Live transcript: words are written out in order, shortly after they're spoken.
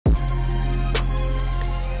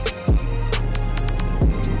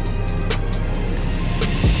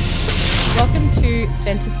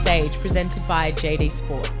Centre Stage, presented by JD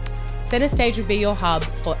Sport. Centre Stage will be your hub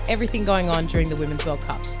for everything going on during the Women's World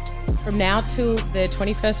Cup. From now till the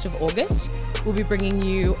 21st of August, we'll be bringing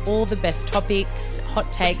you all the best topics,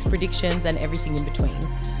 hot takes, predictions, and everything in between.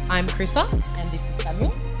 I'm KRISSA, and this is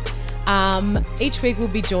Samuel. Each week we'll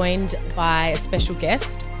be joined by a special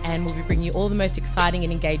guest, and we'll be bringing you all the most exciting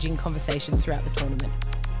and engaging conversations throughout the tournament.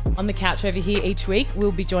 On the couch over here each week,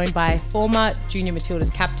 we'll be joined by former Junior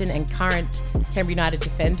Matildas captain and current Canberra United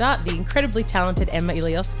defender, the incredibly talented Emma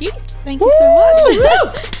ILIOJSKI. Thank you so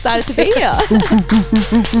much. Excited to be here.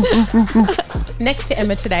 Next to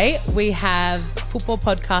Emma today, we have football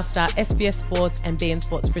podcaster, SBS Sports and BN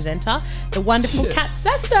Sports presenter, the wonderful Kat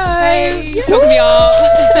Sasso. Hey, you took me off.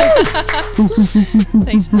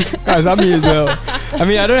 Thanks. Guys, I'm here as well. I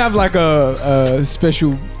mean, I don't have like a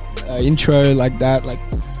special intro like that. Like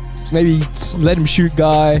maybe let him shoot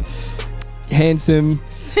guy, handsome.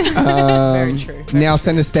 Very true. Now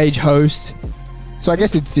Centre Stage host. So I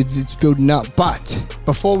guess it's building up. But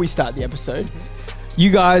before we start the episode, you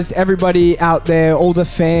guys, everybody out there, all the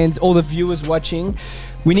fans, all the viewers watching,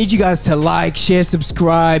 we need you guys to like, share,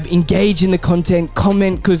 subscribe, engage in the content,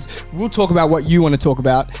 comment, because we'll talk about what you want to talk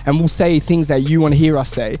about and we'll say things that you want to hear us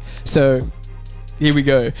say. So here we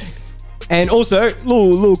go. And also,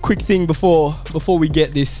 little quick thing before we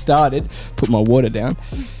get this started, put my water down.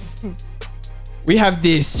 We have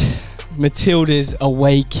this Matildas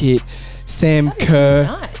away kit, Sam Kerr,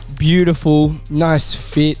 nice. Beautiful, nice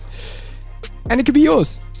fit, and it could be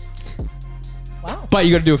yours. Wow. But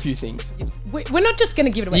you got to do a few things. We're not just going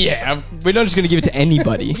to give it away. Yeah, we're not just going to give it to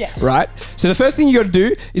anybody, Yeah. right? So the first thing you got to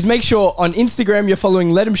do is make sure on Instagram you're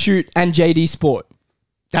following Let 'Em Shoot and JD Sport.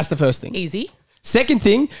 That's the first thing. Easy. Second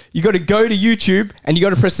thing, you got to go to YouTube and you got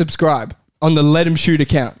to press subscribe on the Let 'Em Shoot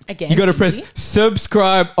account. Again, you got to easy. press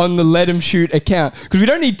subscribe on the Let 'Em Shoot account because we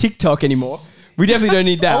don't need TikTok anymore. We definitely don't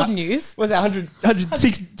need that. Old news. What's that?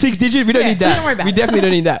 6 digit? We don't need that. Don't worry about we it. definitely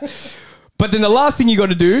don't need that. But then the last thing you got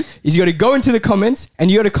to do is you got to go into the comments and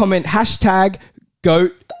you got to comment hashtag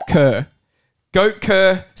Goat Kerr. Goat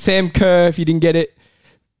Kerr, Sam Kerr, if you didn't get it.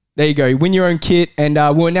 There you go. You win your own kit and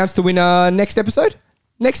we'll announce the winner next episode.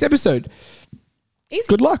 Next episode. Easy.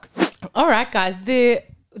 Good luck. All right, guys. The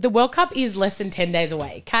World Cup is less than 10 days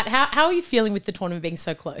away. Kat, how are you feeling with the tournament being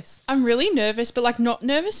so close? I'm really nervous, but like not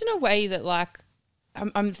nervous in a way that like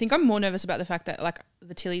I think I'm more nervous about the fact that like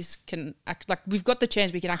the Tillies can act like we've got the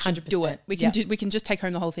chance, we can actually do 100%. it. We can we can just take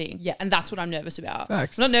home the whole thing. Yeah. And that's what I'm nervous about.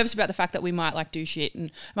 Facts. I'm not nervous about the fact that we might like do shit and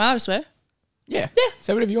am I allowed to swear? Yeah. Yeah.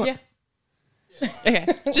 Say whatever you want. Yeah. Okay.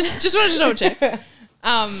 just wanted to double check.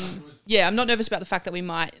 Yeah, I'm not nervous about the fact that we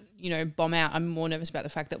might, bomb out. I'm more nervous about the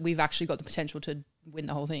fact that we've actually got the potential to win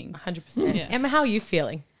the whole thing. 100%. Yeah. Emma, how are you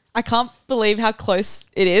feeling? I can't believe how close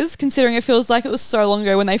it is, considering it feels like it was so long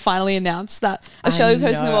ago when they finally announced that Australia's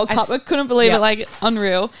hosting the know. World Cup. I couldn't believe Yep. it, like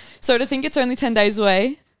unreal. So to think it's only 10 days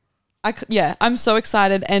away, I'm so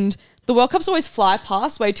excited. And the World Cups always fly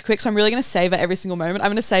past way too quick, so I'm really going to savor every single moment. I'm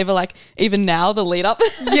going to savor like even now the lead up.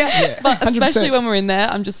 Yeah. But 100%. especially when we're in there,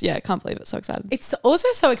 I'm just, can't believe it. So excited. It's also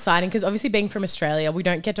so exciting because obviously being from Australia, we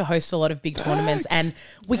don't get to host a lot of big tournaments and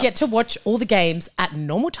we get to watch all the games at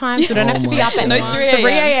normal times. We don't have to be up at No 3 a.m.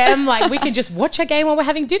 3 a.m. Like we can just watch a game while we're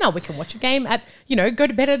having dinner. We can watch a game at, go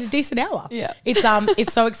to bed at a decent hour. Yeah.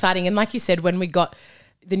 It's so exciting. And like you said, when we got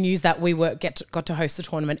the news that we got to host the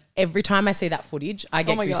tournament, every time I see that footage, I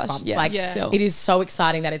get my gosh, goosebumps. yeah, like still. it is so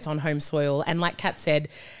exciting that it's on home soil. And like Kat said,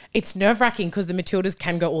 it's nerve-wracking because the Matildas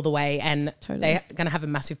can go all the way and they're going to have a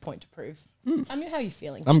massive point to prove. Samuel, how are you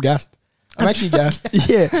feeling? I'm gassed. I'm actually gassed.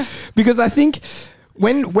 Yeah. Because I think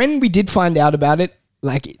when we did find out about it,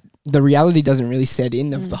 like the reality doesn't really set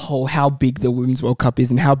in of the whole how big the Women's World Cup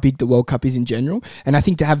is and how big the World Cup is in general. And I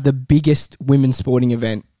think to have the biggest women's sporting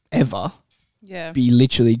event ever be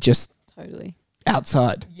literally just Totally.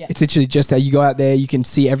 outside. Yeah. It's literally just how you go out there, you can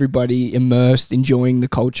see everybody immersed, enjoying the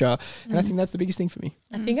culture. And I think that's the biggest thing for me.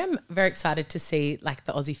 I think I'm very excited to see like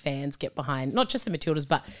the Aussie fans get behind, not just the Matildas,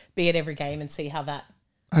 but be at every game and see how that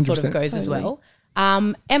sort of 100%. goes as well.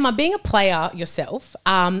 Emma, being a player yourself,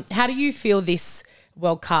 how do you feel this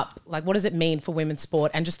World Cup, like what does it mean for women's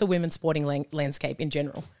sport and just the women's sporting landscape in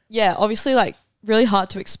general? Yeah, obviously like really hard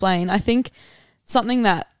to explain. I think something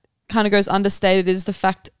that kind of goes understated is the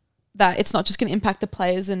fact that it's not just going to impact the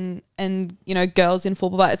players and girls in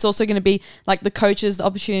football, but it's also going to be like the coaches, the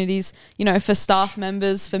opportunities, for staff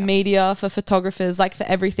members, for media, for photographers, like for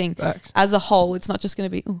everything. Facts. As a whole. It's not just going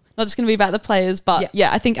to be about the players, but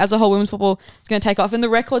I think as a whole, women's football is going to take off. And the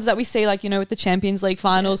records that we see, like, with the Champions League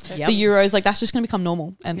finals, the Euros, like that's just going to become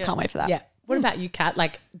normal and can't wait for that. Yeah. What about you, Kat?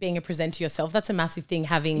 Like being a presenter yourself, that's a massive thing,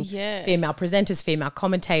 having female presenters, female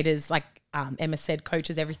commentators, like Emma said,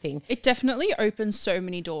 coaches, everything. It definitely opens so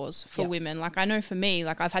many doors for Yeah. women. Like I know for me,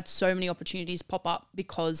 like I've had so many opportunities pop up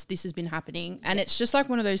because this has been happening. And it's just like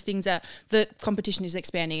one of those things that the competition is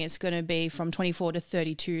expanding. It's going to be from 24 to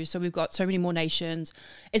 32. So we've got so many more nations.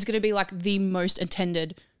 It's going to be like the most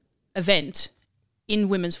attended event in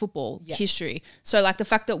women's football history. So like the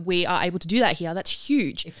fact that we are able to do that here, that's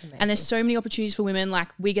huge. It's amazing. And there's so many opportunities for women. Like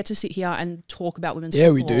we get to sit here and talk about women's Yeah,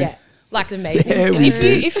 football. we do. Yeah. Like It's amazing. Yeah, we do.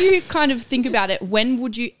 if you kind of think about it, when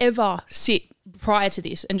would you ever sit prior to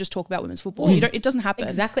this and just talk about women's football? You don't. It doesn't happen.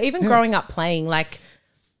 Exactly. Even growing up playing, like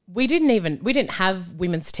we didn't have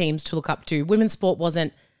women's teams to look up to. Women's sport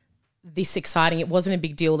wasn't this exciting. It wasn't a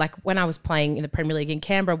big deal. Like when I was playing in the Premier League in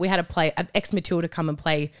Canberra, we had an ex-Matilda come and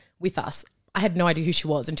play with us. I had no idea who she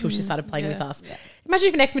was until she started playing with us. Imagine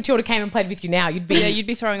if an ex-Matilda came and played with you now. You'd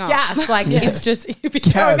be throwing up. gas. Like it's just you'd be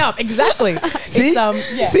throwing up. Exactly. See,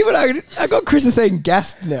 see what I got KRISSA saying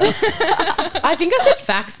gassed now. I think I said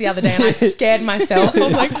facts the other day and I scared myself. I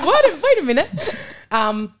was like, what? Wait a minute.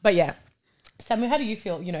 But yeah. Samuel, how do you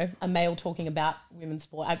feel, a male talking about women's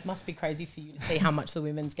sport? It must be crazy for you to see how much the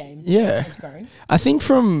women's game has grown. I think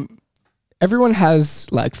everyone has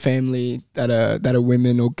like family that are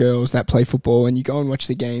women or girls that play football, and you go and watch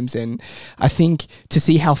the games, and I think to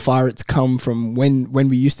see how far it's come from when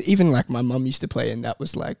we used to, even like my mum used to play, and that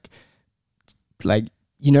was like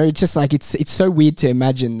it's just like it's so weird to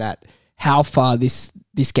imagine that how far this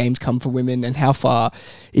game's come for women and how far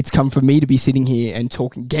it's come for me to be sitting here and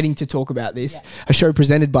getting to talk about this. A show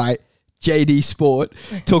presented by JD Sport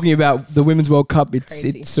talking about the Women's World Cup. It's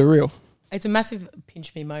surreal. It's a massive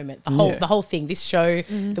pinch me moment. The whole thing, this show,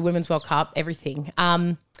 the Women's World Cup, everything.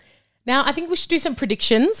 Now I think we should do some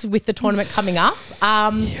predictions with the tournament coming up.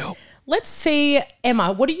 Let's see,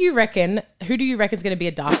 Emma, what do you reckon? Who do you reckon is going to be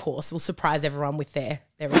a dark horse? Will surprise everyone with their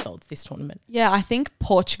results this tournament. Yeah, I think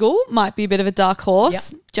Portugal might be a bit of a dark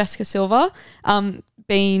horse. Yep. Jessica Silva,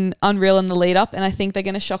 been unreal in the lead up, and I think they're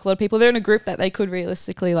going to shock a lot of people. They're in a group that they could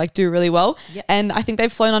realistically do really well. Yep. And I think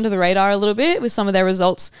they've flown under the radar a little bit with some of their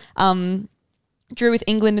results. Drew with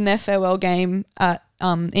England in their farewell game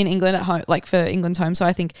in England at home, like for England's home. So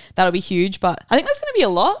I think that'll be huge. But I think that's going to be a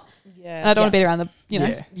lot. Yeah. And I don't want to beat around the,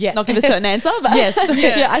 not give a certain answer. But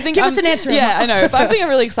I think give us an answer. Yeah, I know. But I think I'm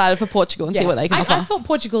really excited for Portugal and see what they can offer. I thought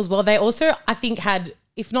Portugal as well. They also, I think, had,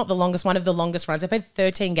 if not the longest, one of the longest runs. They played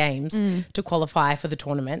 13 games to qualify for the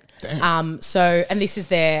tournament. And this is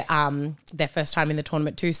their first time in the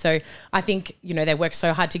tournament too. So I think, they worked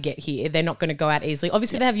so hard to get here. They're not going to go out easily.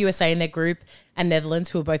 Obviously, they have USA in their group and Netherlands,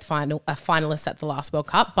 who are both finalists at the last World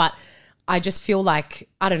Cup. But I just feel like,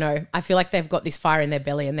 I don't know, I feel like they've got this fire in their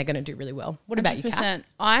belly and they're going to do really well. What about 100%. You, Kat?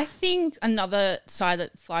 I think another side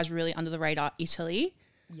that flies really under the radar, Italy.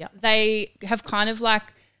 Yeah. They have kind of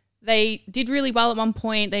they did really well at one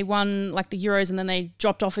point. They won the Euros and then they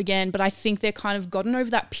dropped off again. But I think they're kind of gotten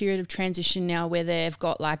over that period of transition now where they've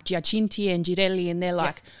got Giacinti and Girelli, and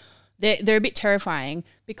they're they're a bit terrifying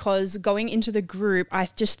because going into the group, I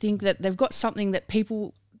just think that they've got something that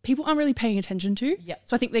people aren't really paying attention to. Yep.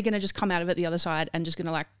 So I think they're going to just come out of it the other side and just going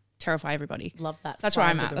to terrify everybody. Love that. That's where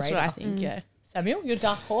I'm at. That's what I think. Yeah. Samuel, your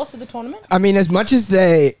dark horse of the tournament? I mean, as much as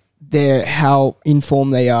they're how in form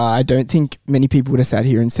they are, I don't think many people would have sat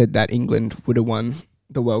here and said that England would have won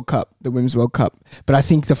the World Cup, the Women's World Cup. But I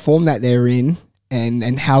think the form that they're in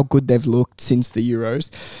and how good they've looked since the Euros,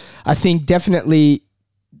 I think definitely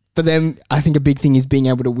for them, I think a big thing is being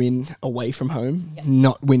able to win away from home,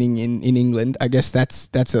 not winning in England. I guess that's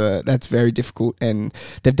very difficult, and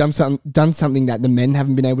they've done something that the men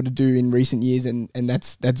haven't been able to do in recent years, and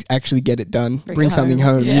that's actually get it done, bring something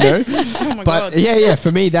home, Oh my but God.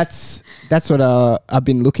 For me, that's what I've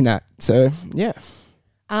been looking at. So yeah.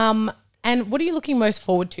 And what are you looking most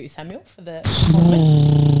forward to, Samuel, for the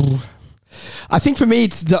tournament? I think for me,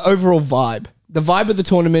 it's the overall vibe. The vibe of the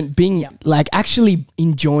tournament, being actually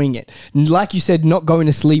enjoying it. Like you said, not going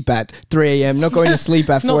to sleep at 3 a.m., not going to sleep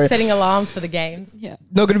at 4 Not a.m. setting alarms for the games. Yeah.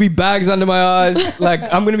 Not going to be bags under my eyes.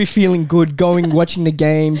 I'm going to be feeling good, watching the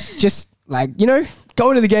games, just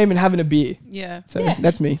going to the game and having a beer. Yeah. So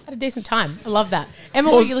that's me. Had a decent time. I love that. Emma,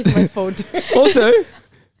 what are you looking most forward to? Also,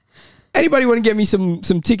 anybody want to get me some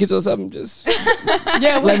tickets or something, just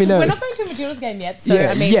let me know. We're not going to Matilda's game yet, so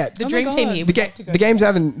the dream team here. The games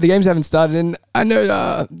haven't started, and I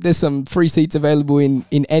know there's some free seats available in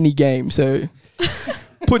any game. So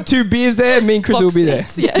put 2 beers there, me and KRISSA will be there.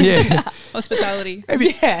 Yeah. Hospitality.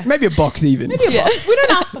 Maybe a box even. Maybe a box. We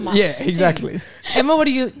don't ask for much. Yeah, exactly. Emma, what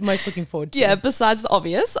are you most looking forward to? Yeah, besides the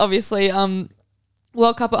obviously,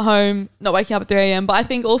 World Cup at home, not waking up at 3 a.m. But I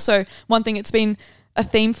think also one thing, it's been a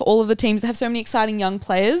theme for all of the teams. They have so many exciting young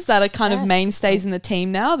players that are kind of mainstays in the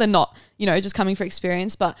team now. They're not, you know, just coming for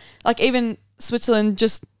experience, but like even Switzerland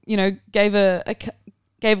just, you know, gave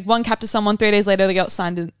one cap to someone. 3 days later, they got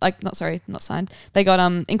signed. Not signed. They got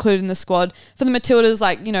included in the squad for the Matildas.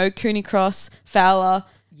 Like, you know, Cooney Cross, Fowler,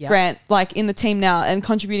 Grant, like in the team now and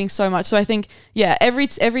contributing so much. So I think, every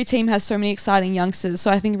team has so many exciting youngsters. So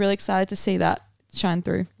I think really excited to see that shine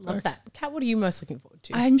through. Love that. Kat, what are you most looking forward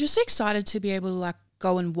to? I'm just excited to be able to like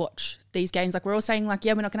go and watch these games. Like we're all saying like,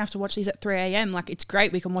 we're not gonna have to watch these at 3 a.m. Like it's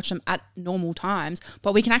great. We can watch them at normal times,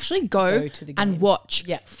 but we can actually go to the and games. watch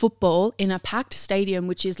football in a packed stadium,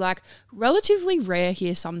 which is like relatively rare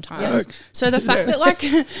here sometimes. So the fact that like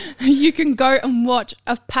you can go and watch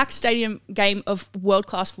a packed stadium game of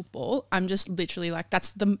world-class football, I'm just literally like,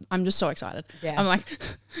 I'm just so excited. Yeah. I'm like,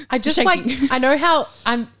 I just shaking. like, I know how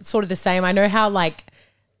I'm sort of the same. I know how like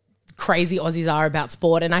crazy Aussies are about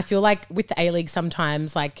sport. And I feel like with the A-League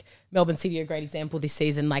sometimes, like Melbourne City, a great example this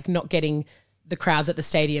season, like not getting the crowds at the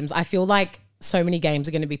stadiums. I feel like so many games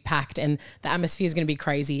are going to be packed and the atmosphere is going to be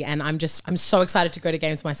crazy. And I'm so excited to go to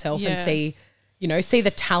games myself and see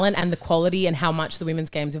the talent and the quality and how much the women's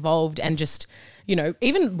game's evolved. And just, you know,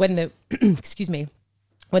 even when the,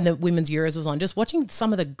 when the women's Euros was on, just watching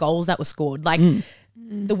some of the goals that were scored, like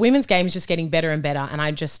the women's game is just getting better and better. And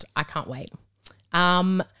I can't wait.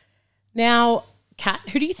 Now, Kat,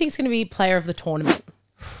 who do you think is going to be player of the tournament?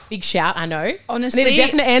 Big shout, I know. Honestly, I need a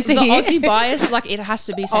definite answer the here. Aussie bias, like it has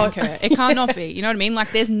to be Sam Kerr. It can't not be. You know what I mean?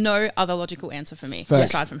 Like there's no other logical answer for me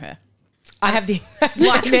aside from her. I have the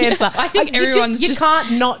exact same answer. I think everyone's you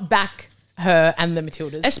can't not back her and the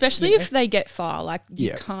Matildas, especially if they get far. Like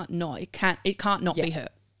you can't not. It can't not be her.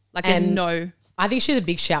 Like there's no. I think she's a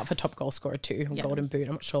big shout for top goal scorer too, Golden Boot.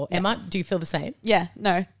 I'm not sure. Emma, do you feel the same? Yeah,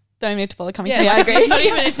 no. Don't even need to bother coming Yeah, to me. I agree.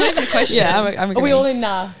 It's not even a question. Yeah, I'm Are we all in?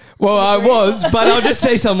 Well, I was, but I'll just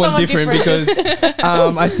say someone different because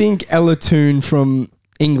I think Ella Toone from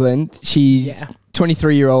England, she's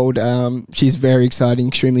 23-year-old. She's very exciting,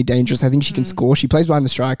 extremely dangerous. I think she can score. She plays behind the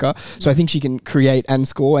striker, so I think she can create and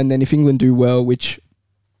score. And then if England do well, which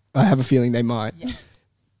I have a feeling they might,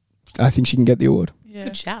 I think she can get the award. Yeah.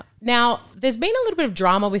 Good shout. Now, there's been a little bit of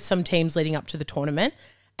drama with some teams leading up to the tournament,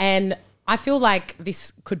 and I feel like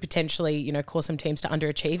this could potentially, you know, cause some teams to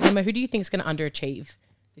underachieve. Emma, who do you think is going to underachieve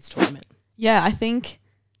this tournament? Yeah, I think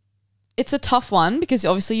it's a tough one because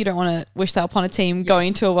obviously you don't want to wish that upon a team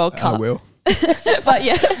going to a World Cup. I will. But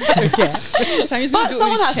yeah. Sammy's gonna But do it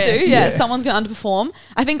someone with his has chest. to. Yeah, someone's going to underperform.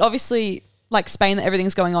 I think obviously like Spain, that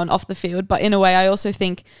everything's going on off the field. But in a way, I also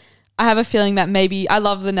think I have a feeling that maybe I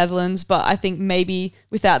love the Netherlands, but I think maybe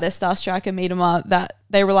without their star striker, Miedema, that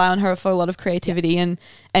they rely on her for a lot of creativity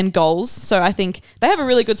and goals. So I think they have a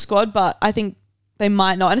really good squad, but I think they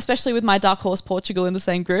might not. And especially with my dark horse Portugal in the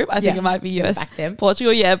same group, I think it might be US,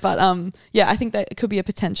 Portugal. Yeah, but I think that it could be a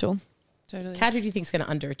potential. Totally. Kat, who do you think is going to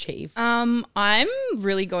underachieve? I'm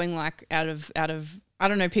really going like out of I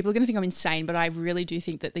don't know, people are going to think I'm insane, but I really do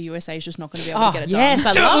think that the USA is just not going to be able to get it done. Yes,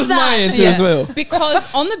 I That love was that. my answer as well.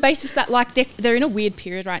 Because on the basis that like they're in a weird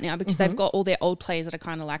period right now because they've got all their old players that are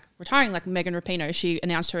kind of like retiring, like Megan Rapinoe, she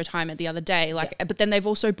announced her retirement the other day, like, but then they've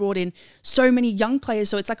also brought in so many young players,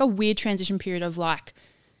 so it's like a weird transition period of like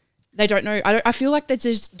they don't know. I feel like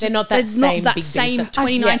they're not that same big beast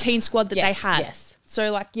 2019 squad that they had. Yes.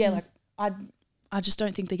 So like like I just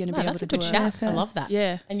don't think they're going to be able to do it. That's a good shout. I love that.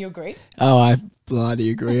 Yeah. And you agree? Oh, I bloody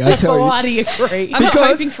agree. I tell you. Bloody agree. I'm not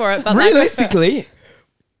hoping for it, but realistically,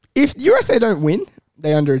 if USA don't win,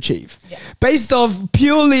 they underachieve. Yeah. Based off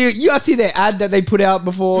purely, you see their ad that they put out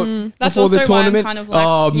before that's before the also why I'm tournament. kind of like,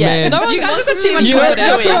 oh man, you guys have got too much that's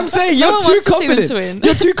confidence. what I'm saying. No You're one too wants to see them to win. confident.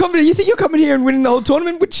 You're too confident. You think you're coming here and winning the whole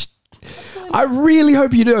tournament, which I really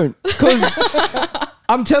hope you don't, because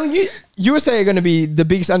I'm telling you, USA are going to be the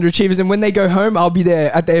biggest underachievers, and when they go home, I'll be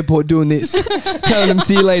there at the airport doing this, telling them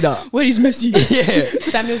see you later. Where's Messi? Yeah.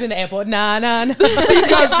 Samuel's in the airport. Nah. These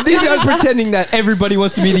guys pretending that everybody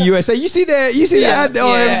wants to be the USA. You see the ad.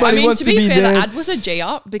 Oh, everybody I mean, wants to be fair, there. the ad was a G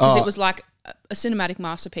up because it was like a cinematic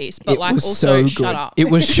masterpiece, but It like was also so shut good. up. It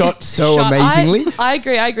was shot so Shut up. amazingly. I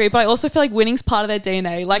agree, but I also feel like winning's part of their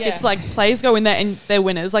DNA. Like it's like players go in there and they're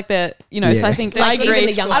winners. Like they're, you know. So I think Like I even agree.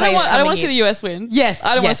 the young I don't players want to see coming the US win. Yes,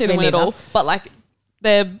 I don't want yes, to see them me win at all. neither. But like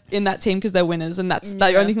they're in that team because they're winners, and that's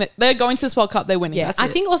the only thing that they're going to this World Cup. They're winning. Yeah, That's I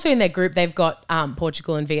it. think also in their group they've got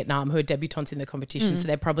Portugal and Vietnam who are debutants in the competition, so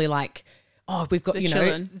they're probably like, oh, we've got, They're you know,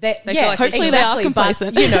 chilling. they They yeah, feel like hopefully they're they are exactly, but,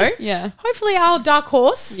 complacent. you know, Yeah. hopefully our dark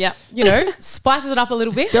horse, Yeah. you know, spices it up a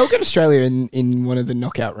little bit. They'll get Australia in one of the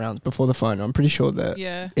knockout rounds before the final. I'm pretty sure that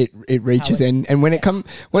Yeah. it reaches in. And when it comes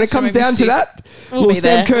gonna down make me to sick. that, We'll little be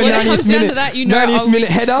Sam there. Kerr When it 90th comes down minute, to that, you know 90th I'll be minute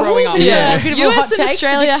header. throwing up. Yeah. A bit of a hot US and take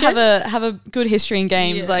Australia prediction. have a good history in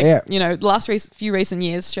games. Yeah. Like, Yeah. you know, the last few recent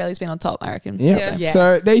years, Australia's been on top, I reckon. Yeah. Yeah.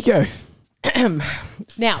 So there you go.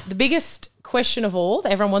 Now, the biggest question of all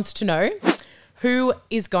that everyone wants to know, who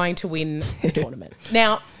is going to win the tournament?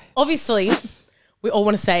 Now, obviously, we all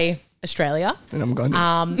want to say Australia. And I'm going.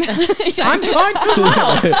 I'm going to as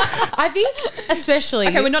well. I think especially...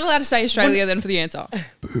 Okay, we're not allowed to say Australia then for the answer.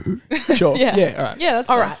 Sure. Yeah. Yeah. All right. Yeah, that's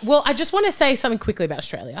All fine. right. Well, I just want to say something quickly about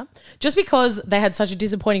Australia. Just because they had such a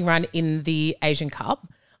disappointing run in the Asian Cup,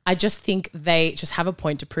 I just think they just have a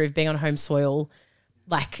point to prove being on home soil.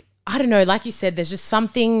 Like, I don't know, like you said, there's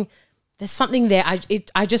something there.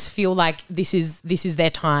 I just feel like this is their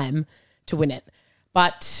time to win it.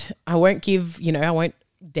 But I won't I won't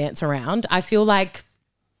dance around. I feel like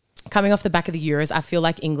coming off the back of the Euros, I feel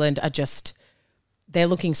like England they're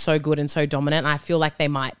looking so good and so dominant. I feel like they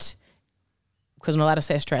might, because I'm not allowed to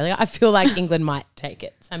say Australia, I feel like England might take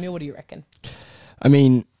it. Samuel, what do you reckon? I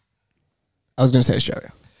mean, I was going to say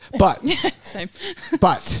Australia, but Same.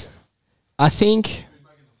 but I think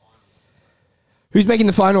who's making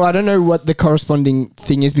the final. I don't know what the corresponding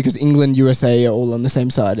thing is because England, USA are all on the same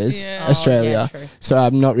side as Yeah. Australia. Oh, yeah, true. So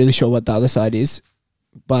I'm not really sure what the other side is.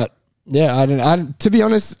 But yeah, I don't. To be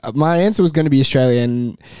honest, my answer was going to be Australia,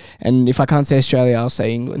 and if I can't say Australia, I'll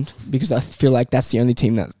say England because I feel like that's the only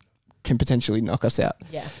team that can potentially knock us out.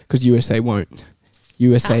 Yeah. Because USA won't.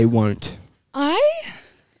 USA won't.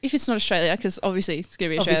 If it's not Australia, because obviously it's going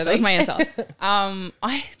to be Australia. That was my answer.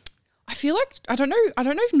 I feel like I don't know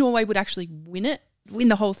if Norway would actually win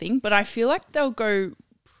the whole thing, but I feel like they'll go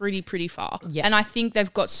pretty far. Yeah. And I think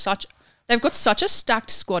they've got such a stacked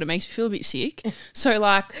squad. It makes me feel a bit sick. So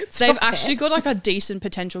like they've actually got like a decent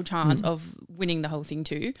potential chance of winning the whole thing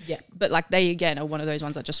too. Yeah. But like they again are one of those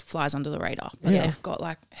ones that just flies under the radar. But Yeah. they've got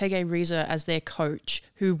like KRISSA as their coach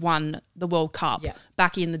who won the World Cup Yeah.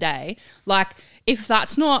 back in the day. Like if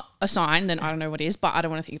that's not a sign, then I don't know what is, but I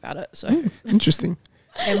don't want to think about it. So Interesting.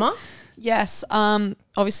 Emma? Yes.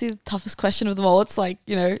 Obviously the toughest question of them all. It's like,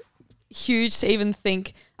 you know, huge to even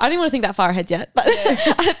think. I don't even want to think that far ahead yet, but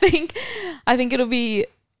I think it'll be,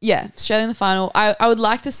 Australia in the final. I would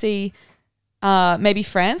like to see maybe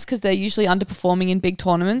France because they're usually underperforming in big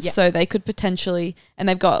tournaments. Yep. So they could potentially, and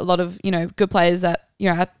they've got a lot of, you know, good players that, you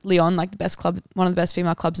know, at Lyon, like the best club, one of the best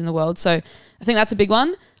female clubs in the world. So I think that's a big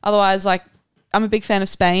one. Otherwise, like, I'm a big fan of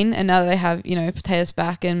Spain, and now that they have, you know, Pateas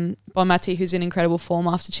back and Bonmati, who's in incredible form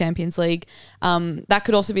after Champions League, that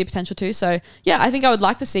could also be a potential too. So, yeah, I think I would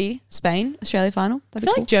like to see Spain, Australia final. I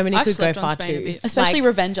feel like Germany I've could go slept on far Spain a too. bit. especially Like,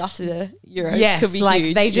 revenge after the Euros yes, could be like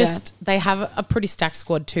huge. they have a pretty stacked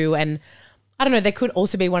squad too, and I don't know, they could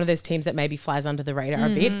also be one of those teams that maybe flies under the radar a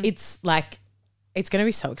bit. It's like it's going to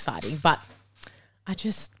be so exciting, but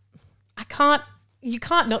you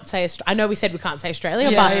can't not say I know we said we can't say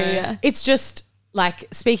Australia, but it's just like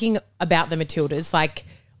speaking about the Matildas, like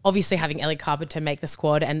obviously having Ellie Carpenter make the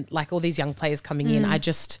squad and like all these young players coming in,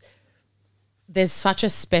 there's such a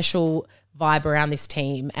special vibe around this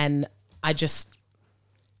team, and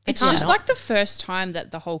it's just like the first time that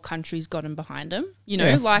the whole country's gotten behind them, you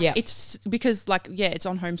know, it's because like, it's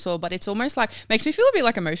on home soil, but it's almost like makes me feel a bit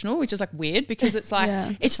like emotional, which is like weird because it's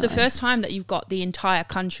like, it's the first time that you've got the entire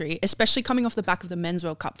country, especially coming off the back of the Men's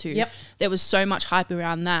World Cup too. Yep. There was so much hype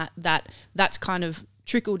around that's kind of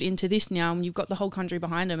trickled into this now, and you've got the whole country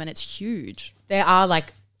behind them, and it's huge. They are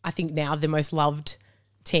like, I think now the most loved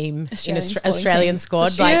team Australian in sporting Australian team.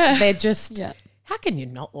 squad. sure. Like Yeah. they're just, Yeah. how can you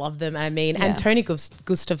not love them? I mean, Yeah. and Tony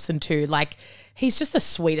Gustafsson too, like he's just the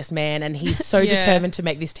sweetest man, and he's so Yeah. determined to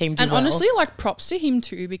make this team do And well. honestly, like props to him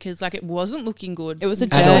too, because like it wasn't looking good. It was a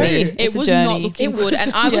At all. journey. It It's a was journey. not looking It good, was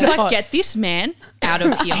and I was not. like, "Get this man out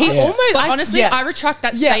of here." He almost, But honestly, yeah. I retract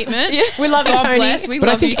that statement. We love you, God Tony. bless. We But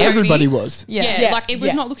I love you, think Tony. everybody was. Yeah, Yeah. like it was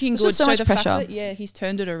Yeah. not looking There's good. just so So much the pressure. fact that he's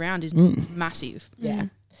turned it around is massive. Yeah.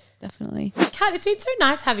 Definitely. Kat, it's been so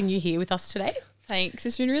nice having you here with us today. Thanks.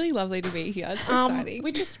 It's been really lovely to be here. It's so exciting.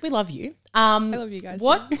 We love you. I love you guys.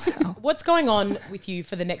 What's going on with you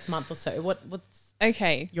for the next month or so? What's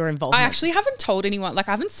Okay. your involvement? I actually haven't told anyone. Like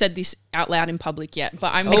I haven't said this out loud in public yet,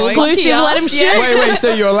 but I'm Exclusive, going. let him shoot. Wait,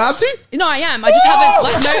 so you're allowed to? No, I am. I just haven't.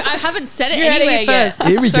 Like, no, I haven't said it You heard it anywhere here yet. first.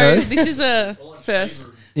 Here we so go. this is a first.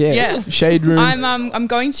 Yeah. Yeah. Shade room I'm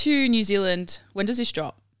going to New Zealand. When does this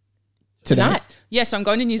drop? today. Tonight. Yeah, so I'm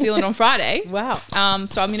going to New Zealand on Friday. Wow.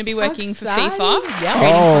 So I'm going to be working for exciting. FIFA, Yeah.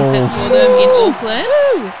 creating content for them in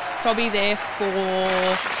Auckland. So I'll be there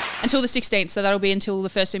until the 16th. So that'll be until the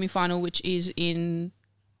first semi-final, which is in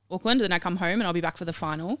Auckland. Then I come home and I'll be back for the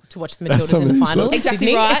final. To watch the Matildas in the final. Exactly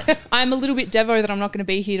Sydney. right. I'm a little bit devo that I'm not going to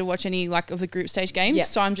be here to watch any like of the group stage games. Yeah.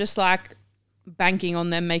 So I'm just like banking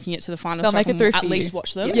on them making it to the final. They'll so make I it can through at for least you.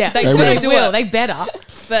 watch them. Yeah, They will. do will. it. They better.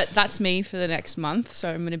 But that's me for the next month. So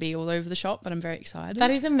I'm going to be all over the shop, but I'm very excited.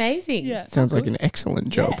 That is amazing. Yeah. Sounds like an excellent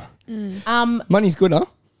job. Money's good, huh?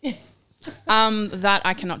 That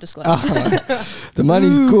I cannot disclose. The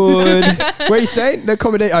money's good. Where you staying? The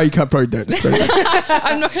accommodation. Oh, you can't probably don't disclose that.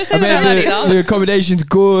 I'm not going to say I bet that either. the accommodation's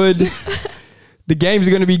good. The games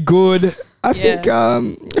are going to be good. I think you're.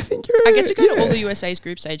 I get to go to all the USA's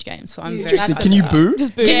group stage games, so I'm very Interesting. excited. Can you boo?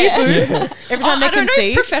 Just boo. Yeah. Every time they I can don't know see.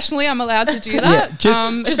 if professionally I'm allowed to do that. Yeah,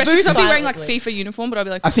 just especially boo because I'll be wearing like silently. FIFA uniform, but I'll be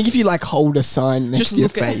like, I think if you like hold a sign next Just to your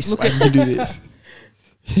look at- face, look like you can do this.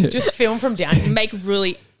 Just film from down. make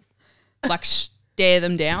really like stare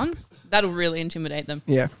them down. That'll really intimidate them.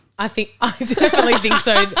 Yeah. I definitely think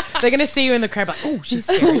so. They're going to see you in the crowd like, oh, she's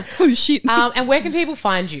scary. Oh shit. And where can people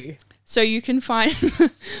find you? So you can find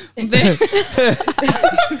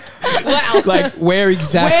Wow. Like where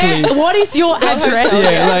exactly? What is your address?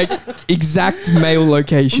 Yeah, like exact mail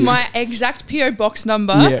location. my exact PO box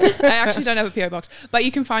number. Yeah. I actually don't have a PO box, but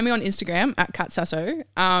you can find me on Instagram at Sasso.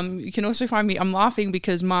 You can also find me. I'm laughing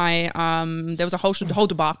because my there was a whole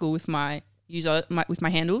debacle with my user with my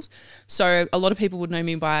handles. So a lot of people would know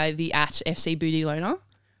me by the @FC Booty Loner,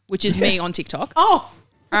 which is me on TikTok. Oh,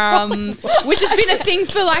 Which has been a thing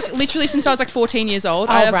for like literally since I was like 14 years old.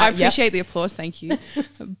 I appreciate the applause, thank you.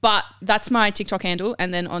 But that's my TikTok handle,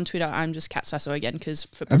 and then on Twitter I'm just Cat Sasso again because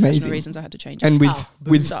for professional reasons I had to change it. And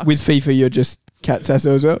with sucks. FIFA, you're just Cat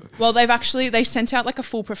Sasso as well. Well, they sent out like a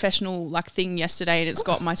full professional like thing yesterday, and it's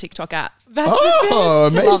got my TikTok app. that's Oh,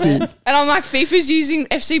 the best. amazing! And I'm like, FIFA's using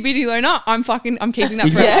FC Beauty Loner. I'm keeping that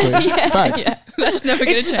Exactly. forever. Facts. Yeah, that's never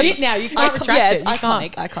going to It's change. legit now. You can't retract Yeah, it. it's You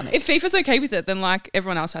can't. iconic. If FIFA's okay with it, then like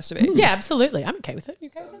everyone else has to be. Yeah, absolutely. I'm okay with it. You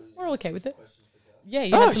okay with it? We're all okay with it. Yeah,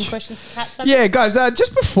 you had some questions for Kat? Sam? Yeah, guys.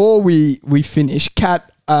 Just before we finish,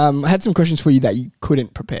 Kat, I had some questions for you that you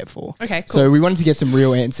couldn't prepare for. Okay, cool. So we wanted to get some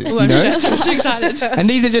real answers. Ooh, you know? I'm so excited. And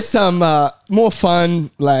these are just some more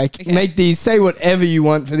fun, like make these, say whatever you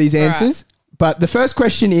want for these answers. But the first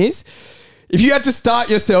question is, if you had to start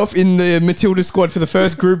yourself in the Matilda squad for the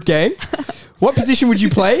first group game, what position would you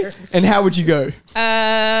play and how would you go?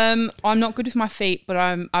 I'm not good with my feet, but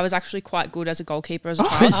I was actually quite good as a goalkeeper as a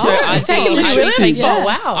child. yes. It's taking the women's spot.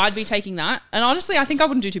 Wow. I'd be taking that. And honestly, I think I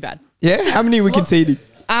wouldn't do too bad. Yeah? How many are we conceding?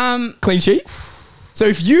 Clean sheet? So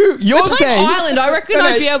if you're Playing saying... Ireland, I reckon No,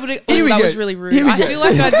 I'd be able to. here we That go. was really rude. Here we I go. feel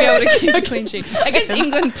like I'd be able to keep a clean sheet. Against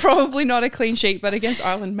England, probably not a clean sheet, but against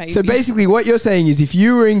Ireland, maybe. So basically what you're saying is if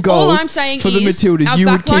you were in all goals I'm saying for the is Matildas, our you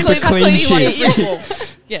would back keep a line clean has to be like sheet. a brick wall.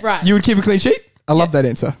 Yeah. Right. You would keep a clean sheet? I love that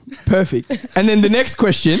answer. Perfect. And then the next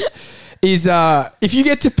question is if you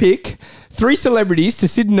get to pick 3 celebrities to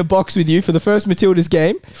sit in a box with you for the first Matildas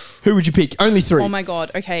game, who would you pick? Only 3. Oh my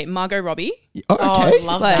god. Okay, Margot Robbie. Oh, okay. I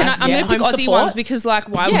love Like- that. I'm Yeah, going to pick home Aussie support. ones because like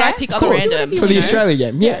why would Yeah, I pick Of other course. randoms? For the you know? Australia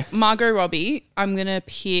game, yeah. Margot Robbie. I'm going to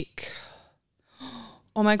pick.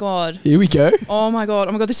 Oh my god. Here we go. Oh my god.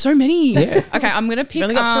 There's so many. Yeah. Okay, I'm gonna pick.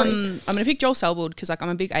 only got 3. I'm gonna pick Joel Selwood because like I'm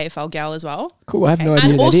a big AFL gal as well, Cool. I have no idea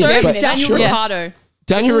and who also that is. But Daniel sure. Ricciardo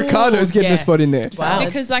Daniel Ooh, Ricciardo's getting yeah. a spot in there. Wow.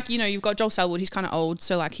 because like you've got Joel Selwood. He's kind of old,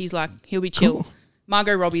 so like he'll be chill. Cool.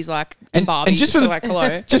 Margot Robbie's like And- Barbie. and just for so the- like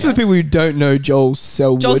hello. Just for the people who don't know Joel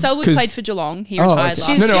Selwood. Joel Selwood 'cause- played for Geelong. He Oh, retired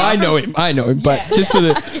okay. last No, year. I know him. But just for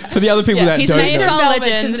the other people that He's don't an know. AFL From Melbourne,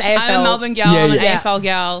 legend. she's an I'm a AFL. Melbourne gal. Yeah, I'm an yeah. AFL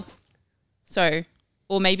gal. So,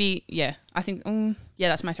 or maybe I think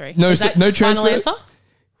that's my 3. No, Is that no final transfer. answer?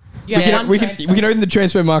 Yeah, We can open the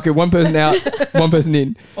transfer market. One person out, one person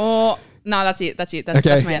in. Or no, that's it. That's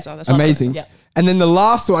Okay. my answer. That's my Amazing. answer. Yeah. And then the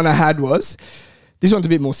last one I had was, this one's a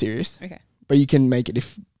bit more serious, answer. Okay. but you can make it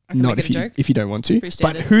if can not make it a joke. if you don't want to. Pretty But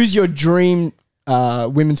standard. who's your dream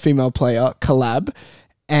women's female player collab,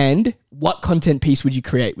 and what content piece would you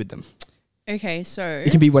create with them? Okay, so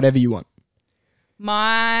It can be whatever you want.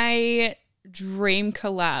 my dream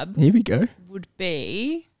collab Here we go. would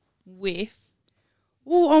be with.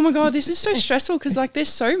 Oh my god, this is so stressful because like there's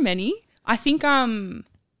so many. I think I'm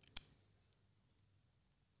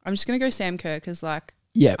just gonna go Sam Kerr because like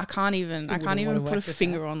Yeah. I can't even wanna put work a with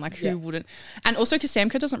finger her. on like Yeah. who wouldn't. And also because Sam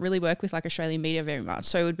Kerr doesn't really work with like Australian media very much,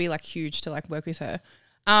 so it would be like huge to like work with her.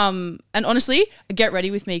 And honestly, get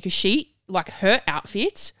ready with me because she like her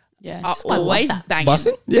outfits Yeah. are love always that. banging.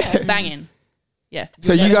 Bussin'? Yeah. Banging. Yeah.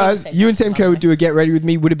 So You're you both guys, saying you and that, Sam by Kerr the would do a get ready with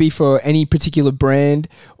me. Would it be for any particular brand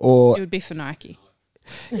or? It would be for Nike.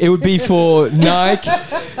 it would be for Nike.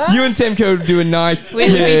 You and Sam Kerr would do a Nike. We'd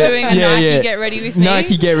be doing a Nike Get Ready With Me.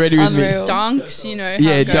 Nike Get Ready With Me. Unreal. Dunks, you know.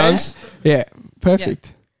 Yeah, dunks. Yeah,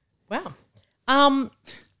 perfect. Wow.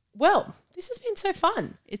 Well, this has been so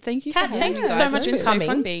fun. Thank you. Kat, for thank having you us, so guys. much It's for been coming.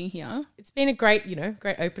 So fun being here. It's been a great,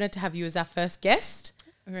 great opener to have you as our first guest.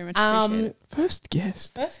 I very much appreciate it. First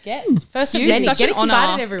guest. First of It's many. such Get an honor.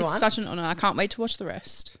 excited, everyone. It's such an honor. I can't wait to watch the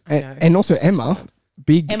rest. And also Emma,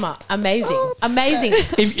 big. Emma, amazing. Amazing.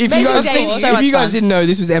 If you Amazing guys, debut. if So much you guys fun. didn't know,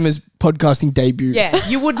 this was Emma's podcasting debut. Yeah,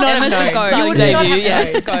 you would not Emma's have the known. goat. You would Debut, not have yeah.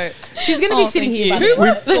 known. The goat. She's going to be sitting thank here. you. By the Who way. would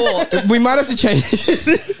have thought? We might have to change.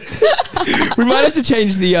 We might have to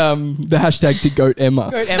change the hashtag to Goat Emma.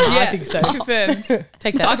 Goat Emma, I think so. Confirmed.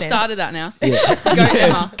 Take that. I've Sam. started that now. Yeah. Goat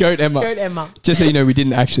Emma. Goat Emma. Goat Emma. Just so you know, we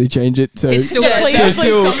didn't actually change it. So It's still Yeah, goat. please, so please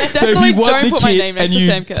still, comment. so if Definitely you want don't the put my kit name next and to you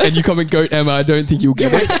Sam Kerr. and you comment Goat Emma, I don't think you'll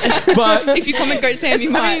get it. But If you comment goat Sam, you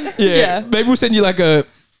might. yeah, maybe we'll send you like a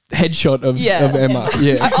headshot of Emma.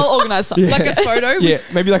 Yeah. I'll organise something. Yeah. Like a photo. Yeah,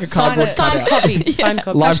 maybe like a cardboard Signed cutout. copy. Signed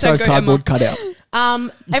copy. Life-size Goat cardboard cutout.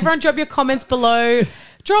 Everyone drop your comments below.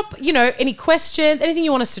 Drop, any questions, anything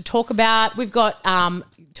you want us to talk about. We've got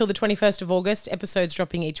till the 21st of August, episodes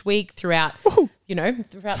dropping each week throughout, throughout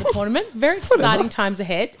the tournament. Very exciting times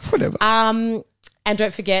ahead. Whatever. And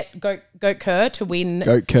don't forget, Goat Kerr to win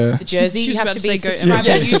Goat Kerr. the jersey. She You was have about to to be say Goat subscribed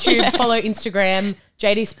Emma. on YouTube, follow Instagram,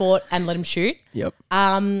 JD Sport, and let him shoot. Yep.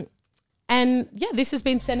 And yeah, this has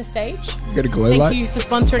been Centre Stage. Got a glow Thank light. you for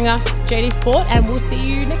sponsoring us, JD Sport, and we'll see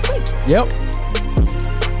you next week. Yep.